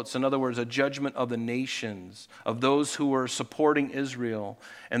and the goats. In other words, a judgment of the nations, of those who were supporting Israel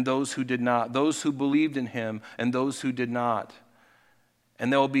and those who did not, those who believed in him and those who did not.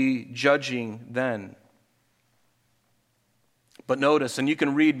 And they'll be judging then. But notice, and you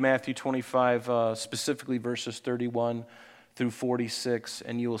can read Matthew 25, specifically verses 31 through 46,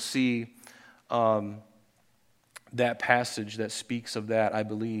 and you will see that passage that speaks of that, I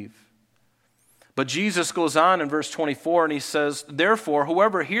believe. But Jesus goes on in verse 24, and he says, therefore,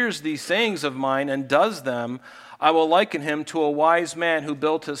 whoever hears these sayings of mine and does them, I will liken him to a wise man who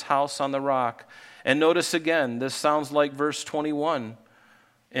built his house on the rock. And notice again, this sounds like verse 21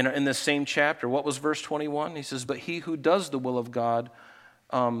 in the same chapter. What was verse 21? He says, but he who does the will of God,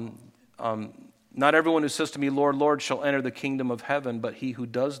 not everyone who says to me, Lord, Lord, shall enter the kingdom of heaven, but he who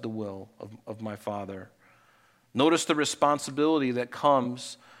does the will of my Father. Notice the responsibility that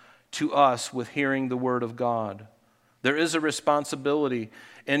comes to us with hearing the word of God. There is a responsibility.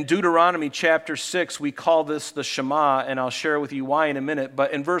 In Deuteronomy chapter 6, we call this the Shema, and I'll share with you why in a minute.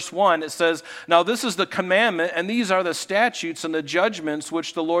 But in verse 1, it says, now this is the commandment, and these are the statutes and the judgments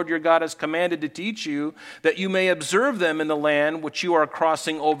which the Lord your God has commanded to teach you, that you may observe them in the land which you are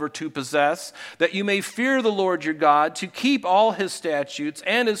crossing over to possess, that you may fear the Lord your God, to keep all his statutes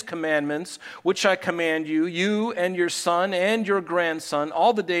and his commandments, which I command you, you and your son and your grandson,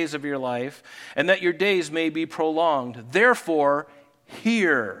 all the days of your life, and that your days may be prolonged. Therefore,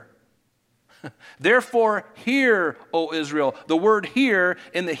 hear. Therefore, hear, O Israel. The word hear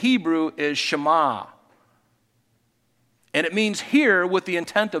in the Hebrew is Shema. And it means hear with the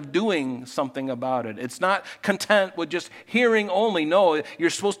intent of doing something about it. It's not content with just hearing only. No, you're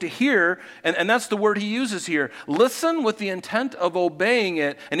supposed to hear, and that's the word he uses here. Listen with the intent of obeying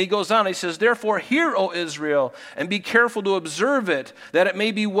it. And he goes on, he says, therefore hear, O Israel, and be careful to observe it, that it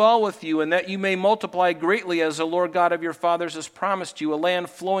may be well with you, and that you may multiply greatly as the Lord God of your fathers has promised you, a land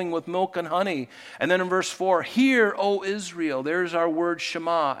flowing with milk and honey. And then in verse 4, hear, O Israel. There's our word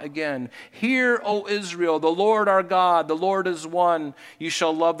Shema again. Hear, O Israel, the Lord our God, the Lord is one. You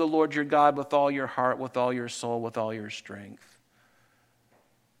shall love the Lord your God with all your heart, with all your soul, with all your strength.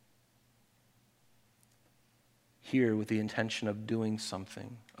 Hear with the intention of doing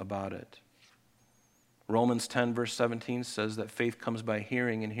something about it. Romans 10 verse 17 says that faith comes by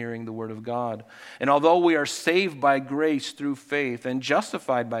hearing, and hearing the word of God. And although we are saved by grace through faith and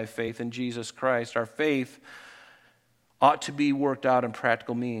justified by faith in Jesus Christ, our faith ought to be worked out in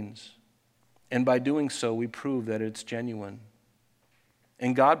practical means. And by doing so, we prove that it's genuine.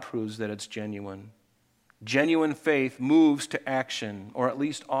 And God proves that it's genuine. Genuine faith moves to action, or at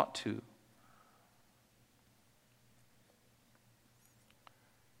least ought to.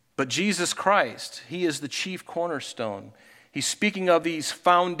 But Jesus Christ, he is the chief cornerstone. He's speaking of these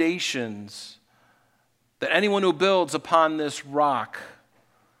foundations, that anyone who builds upon this rock,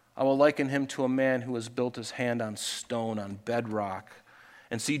 I will liken him to a man who has built his hand on stone, on bedrock.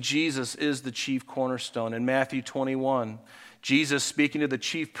 And see, Jesus is the chief cornerstone. In Matthew 21, Jesus speaking to the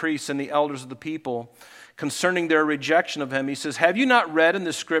chief priests and the elders of the people concerning their rejection of him, he says, have you not read in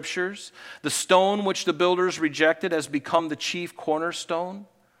the scriptures, the stone which the builders rejected has become the chief cornerstone?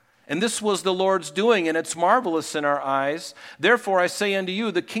 And this was the Lord's doing, and it's marvelous in our eyes. Therefore I say unto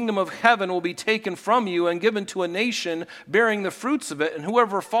you, the kingdom of heaven will be taken from you and given to a nation bearing the fruits of it. And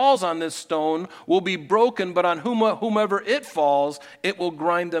whoever falls on this stone will be broken, but on whomever it falls, it will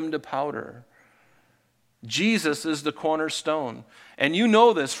grind them to powder. Jesus is the cornerstone. And you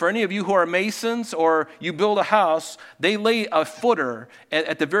know this. For any of you who are masons or you build a house, they lay a footer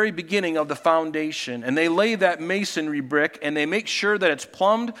at the very beginning of the foundation. And they lay that masonry brick and they make sure that it's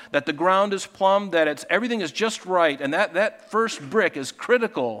plumbed, that the ground is plumbed, that everything is just right. And that first brick is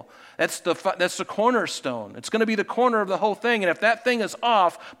critical. That's the cornerstone. It's going to be the corner of the whole thing. And if that thing is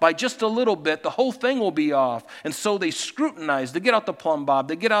off by just a little bit, the whole thing will be off. And so they scrutinize. They get out the plumb bob.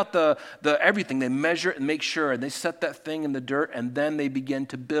 They get out the everything. They measure it and make sure. And they set that thing in the dirt. And then they begin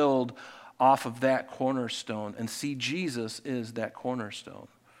to build off of that cornerstone. And see, Jesus is that cornerstone.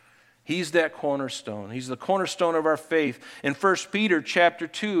 He's that cornerstone. He's the cornerstone of our faith. In 1 Peter chapter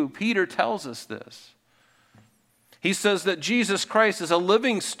 2, Peter tells us this. He says that Jesus Christ is a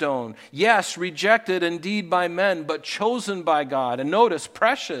living stone. Yes, rejected indeed by men, but chosen by God. And notice,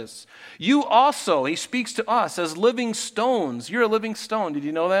 precious. You also, he speaks to us as living stones. You're a living stone. Did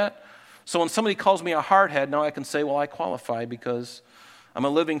you know that? So when somebody calls me a hardhead, now I can say, well, I qualify because I'm a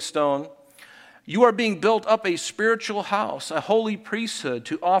living stone. You are being built up a spiritual house, a holy priesthood,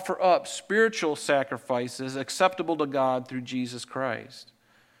 to offer up spiritual sacrifices acceptable to God through Jesus Christ.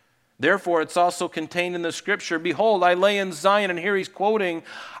 Therefore, it's also contained in the scripture, behold, I lay in Zion, and here he's quoting,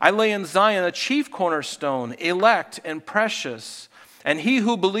 I lay in Zion a chief cornerstone, elect and precious, and he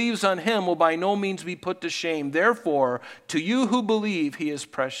who believes on him will by no means be put to shame. Therefore, to you who believe, he is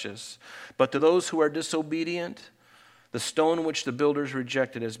precious. But to those who are disobedient, the stone which the builders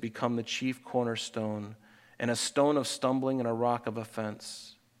rejected has become the chief cornerstone, and a stone of stumbling and a rock of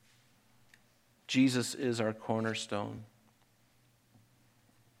offense. Jesus is our cornerstone.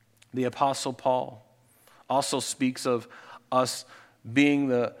 The Apostle Paul also speaks of us being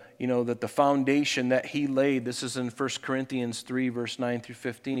that the foundation that he laid. This is in 1 Corinthians 3, verse 9 through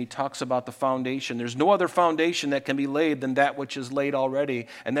 15. He talks about the foundation. There's no other foundation that can be laid than that which is laid already,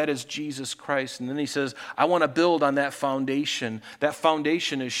 and that is Jesus Christ. And then he says, I want to build on that foundation. That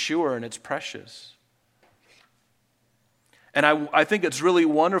foundation is sure and it's precious. And I think it's really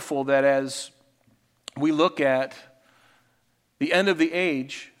wonderful that as we look at the end of the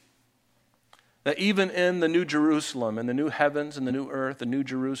age, that even in the New Jerusalem, and the new heavens and the new earth, the new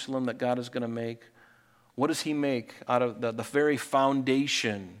Jerusalem that God is going to make, what does he make out of the very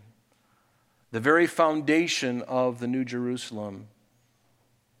foundation? The very foundation of the New Jerusalem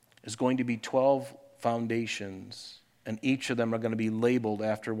is going to be 12 foundations, and each of them are going to be labeled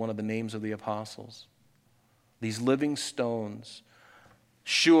after one of the names of the apostles. These living stones,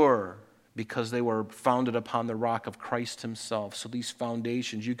 sure, because they were founded upon the rock of Christ himself. So these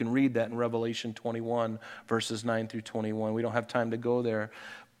foundations, you can read that in Revelation 21, verses 9 through 21. We don't have time to go there.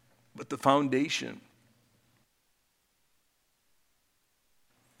 But the foundation.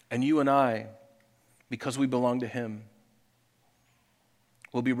 And you and I, because we belong to him,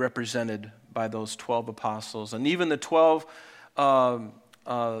 will be represented by those 12 apostles. And even the 12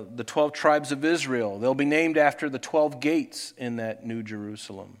 tribes of Israel, they'll be named after the 12 gates in that New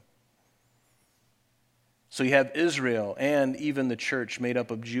Jerusalem. So you have Israel and even the church made up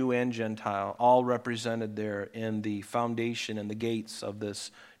of Jew and Gentile, all represented there in the foundation and the gates of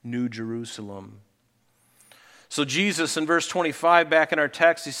this New Jerusalem. So Jesus in verse 25 back in our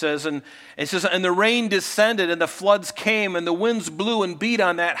text, he says, and the rain descended and the floods came and the winds blew and beat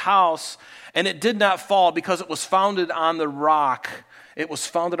on that house and it did not fall because it was founded on the rock. It was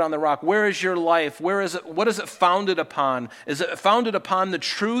founded on the rock. Where is your life? Where is it? What is it founded upon? Is it founded upon the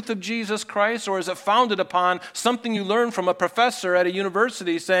truth of Jesus Christ, or is it founded upon something you learned from a professor at a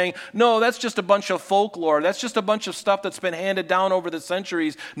university saying, no, that's just a bunch of folklore. That's just a bunch of stuff that's been handed down over the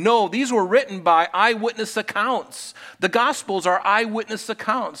centuries. No, these were written by eyewitness accounts. The Gospels are eyewitness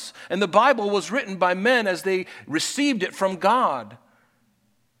accounts, and the Bible was written by men as they received it from God.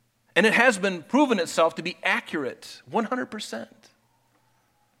 And it has been proven itself to be accurate, 100%.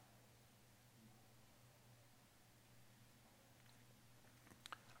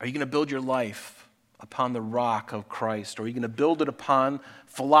 Are you going to build your life upon the rock of Christ? Or are you going to build it upon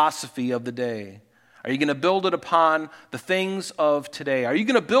philosophy of the day? Are you going to build it upon the things of today? Are you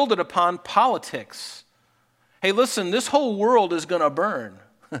going to build it upon politics? Hey, listen, this whole world is going to burn,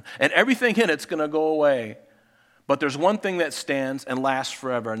 and everything in it's going to go away. But there's one thing that stands and lasts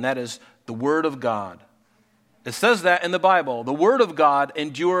forever, and that is the Word of God. It says that in the Bible. The Word of God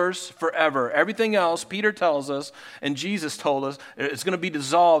endures forever. Everything else, Peter tells us, and Jesus told us, it's going to be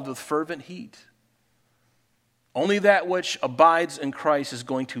dissolved with fervent heat. Only that which abides in Christ is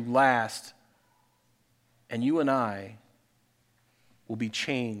going to last. And you and I will be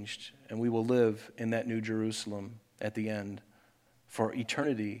changed, and we will live in that New Jerusalem at the end for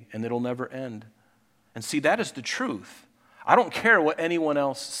eternity, and it'll never end. And see, that is the truth. I don't care what anyone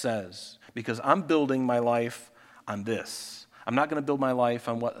else says, because I'm building my life on this. I'm not going to build my life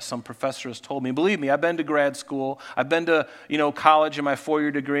on what some professor has told me. Believe me, I've been to grad school. I've been to, college in my 4-year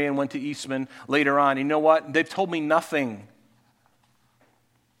degree and went to Eastman later on. You know what? They've told me nothing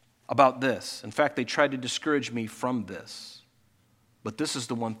about this. In fact, they tried to discourage me from this. But this is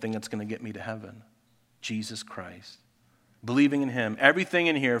the one thing that's going to get me to heaven. Jesus Christ. Believing in him. Everything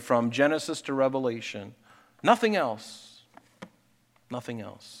in here from Genesis to Revelation. Nothing else. Nothing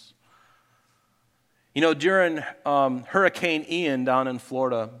else. During Hurricane Ian down in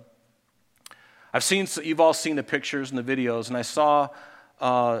Florida, you've all seen the pictures and the videos, and I saw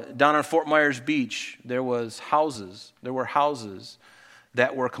down on Fort Myers Beach, there were houses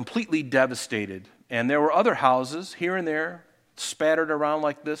that were completely devastated. And there were other houses here and there spattered around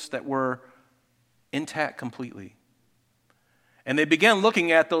like this that were intact completely. And they began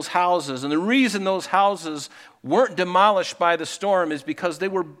looking at those houses, and the reason those houses weren't demolished by the storm is because they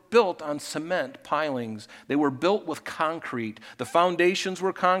were built on cement pilings. They were built with concrete. The foundations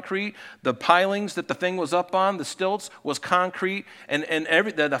were concrete. The pilings that the thing was up on, the stilts, was concrete, and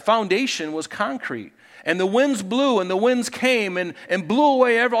the foundation was concrete. And the winds blew, and the winds came and blew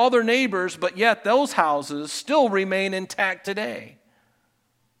away all their neighbors, but yet those houses still remain intact today.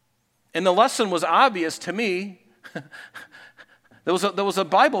 And the lesson was obvious to me. There was a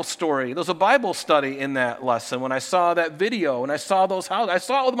Bible story. There was a Bible study in that lesson when I saw that video and I saw those houses. I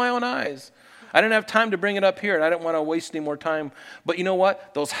saw it with my own eyes. I didn't have time to bring it up here, and I didn't want to waste any more time. But you know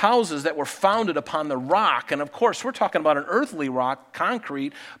what? Those houses that were founded upon the rock, and of course we're talking about an earthly rock,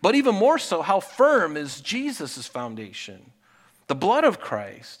 concrete, but even more so, how firm is Jesus' foundation? The blood of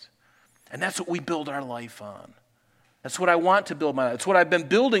Christ. And that's what we build our life on. That's what I want to build my life. It's what I've been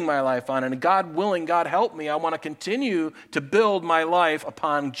building my life on. And God willing, God help me, I want to continue to build my life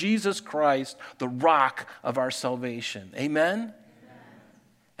upon Jesus Christ, the rock of our salvation. Amen? Amen.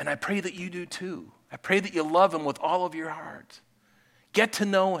 And I pray that you do too. I pray that you love him with all of your heart. Get to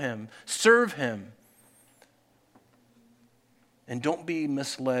know him. Serve him. And don't be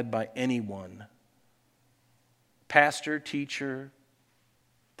misled by anyone. Pastor, teacher,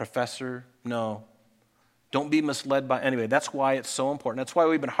 professor, no. Don't be misled by anybody. That's why it's so important. That's why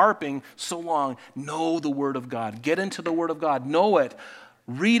we've been harping so long. Know the Word of God. Get into the Word of God. Know it.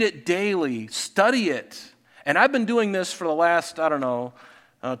 Read it daily. Study it. And I've been doing this for the last,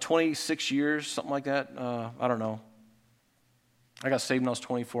 26 years, something like that. I don't know. I got saved when I was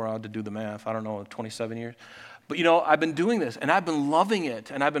 24. I had to do the math. 27 years. But I've been doing this, and I've been loving it,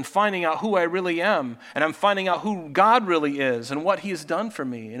 and I've been finding out who I really am, and I'm finding out who God really is and what he has done for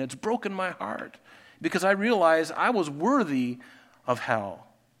me, and it's broken my heart. Because I realized I was worthy of hell.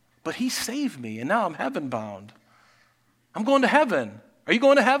 But he saved me, and now I'm heaven bound. I'm going to heaven. Are you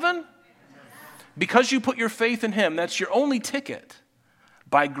going to heaven? Because you put your faith in him, that's your only ticket.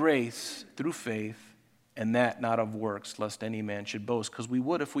 By grace, through faith, and that not of works, lest any man should boast. Because we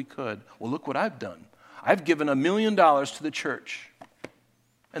would if we could. Well, look what I've done. I've given $1 million to the church.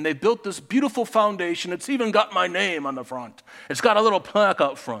 And they built this beautiful foundation. It's even got my name on the front. It's got a little plaque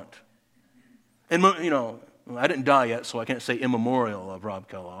up front. And, I didn't die yet, so I can't say in memorial of Rob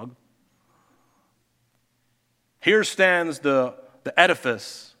Kellogg. Here stands the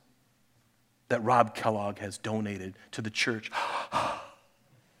edifice that Rob Kellogg has donated to the church.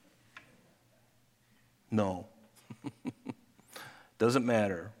 No. Doesn't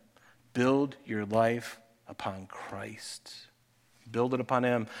matter. Build your life upon Christ. Build it upon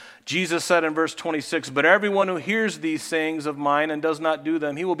him. Jesus said in verse 26, "But everyone who hears these sayings of mine and does not do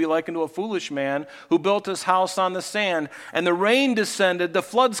them, he will be likened to a foolish man who built his house on the sand. And the rain descended, the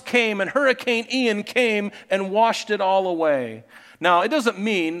floods came, and Hurricane Ian came and washed it all away." Now, it doesn't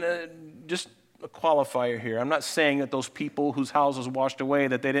mean, just a qualifier here, I'm not saying that those people whose houses washed away,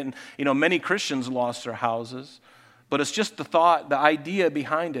 that they didn't, many Christians lost their houses. But it's just the thought, the idea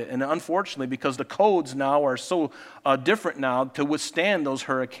behind it. And unfortunately, because the codes now are so different now to withstand those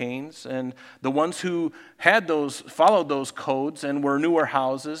hurricanes, and the ones who followed those codes and were newer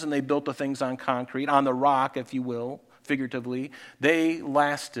houses, and they built the things on concrete, on the rock, if you will, figuratively, they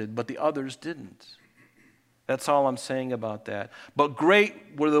lasted, but the others didn't. That's all I'm saying about that. But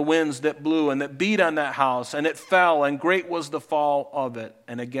great were the winds that blew and that beat on that house, and it fell, and great was the fall of it.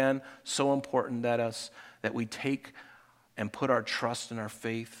 And again, so important that we take and put our trust and our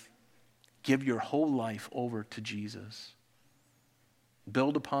faith, give your whole life over to Jesus.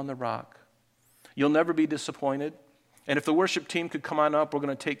 Build upon the rock. You'll never be disappointed. And if the worship team could come on up, we're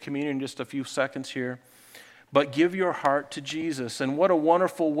going to take communion in just a few seconds here. But give your heart to Jesus. And what a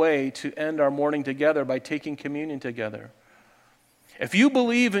wonderful way to end our morning together by taking communion together. If you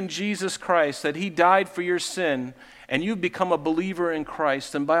believe in Jesus Christ, that he died for your sin, and you've become a believer in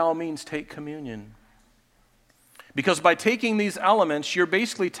Christ, then by all means take communion. Because by taking these elements, you're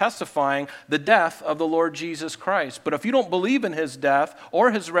basically testifying the death of the Lord Jesus Christ. But if you don't believe in his death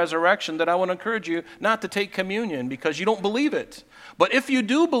or his resurrection, then I want to encourage you not to take communion because you don't believe it. But if you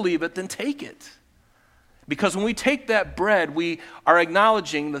do believe it, then take it. Because when we take that bread, we are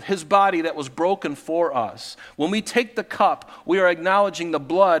acknowledging that his body that was broken for us. When we take the cup, we are acknowledging the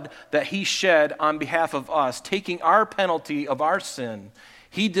blood that he shed on behalf of us, taking our penalty of our sin.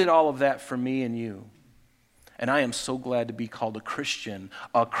 He did all of that for me and you. And I am so glad to be called a Christian,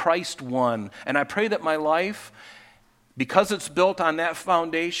 a Christ one. And I pray that my life, because it's built on that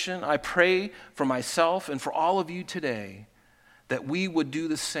foundation, I pray for myself and for all of you today that we would do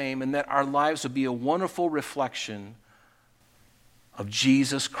the same and that our lives would be a wonderful reflection of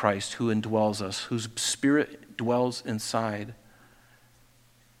Jesus Christ who indwells us, whose Spirit dwells inside.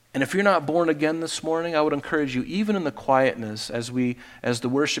 And if you're not born again this morning, I would encourage you, even in the quietness as the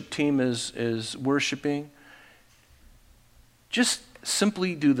worship team is worshiping, just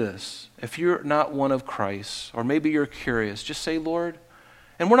simply do this. If you're not one of Christ, or maybe you're curious, just say, Lord,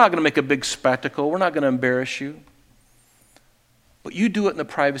 and we're not going to make a big spectacle. We're not going to embarrass you. But you do it in the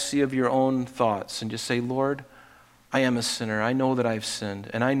privacy of your own thoughts and just say, Lord, I am a sinner. I know that I've sinned.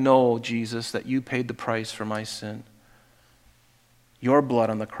 And I know, Jesus, that you paid the price for my sin. Your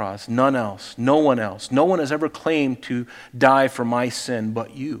blood on the cross. None else. No one else. No one has ever claimed to die for my sin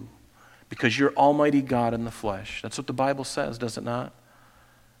but you. Because you're Almighty God in the flesh. That's what the Bible says, does it not?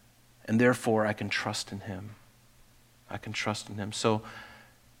 And therefore, I can trust in him. I can trust in him. So,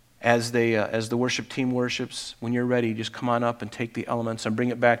 as the worship team worships, when you're ready, just come on up and take the elements and bring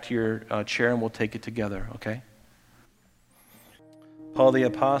it back to your chair and we'll take it together, okay? Paul the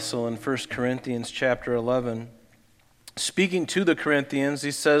Apostle in 1 Corinthians chapter 11, speaking to the Corinthians, he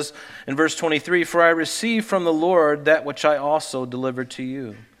says in verse 23, "For I received from the Lord that which I also delivered to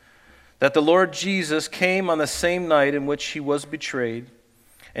you, that the Lord Jesus came on the same night in which he was betrayed,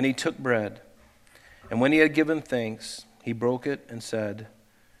 and he took bread. And when he had given thanks, he broke it and said,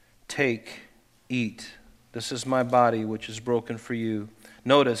 'Take, eat. This is my body, which is broken for you.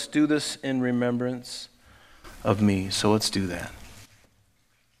 Notice, do this in remembrance of me.'" So let's do that.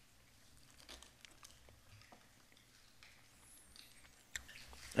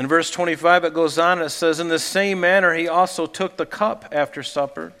 In verse 25, it goes on, and it says, "In the same manner he also took the cup after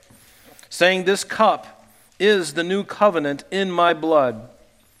supper, saying, 'This cup is the new covenant in my blood.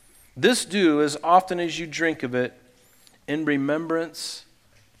 This do as often as you drink of it in remembrance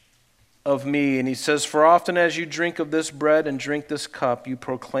of me.' And he says, 'For often as you drink of this bread and drink this cup, you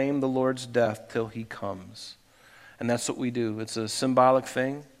proclaim the Lord's death till he comes.'" And that's what we do. It's a symbolic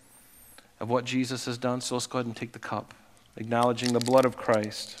thing of what Jesus has done. So let's go ahead and take the cup, acknowledging the blood of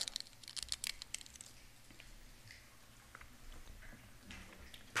Christ.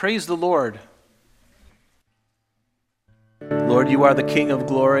 Praise the Lord. Lord, you are the King of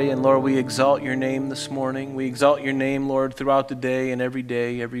glory, and Lord, we exalt your name this morning. We exalt your name, Lord, throughout the day and every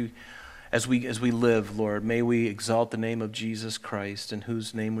day, as we live, Lord. May we exalt the name of Jesus Christ, in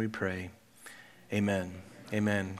whose name we pray. Amen. Amen.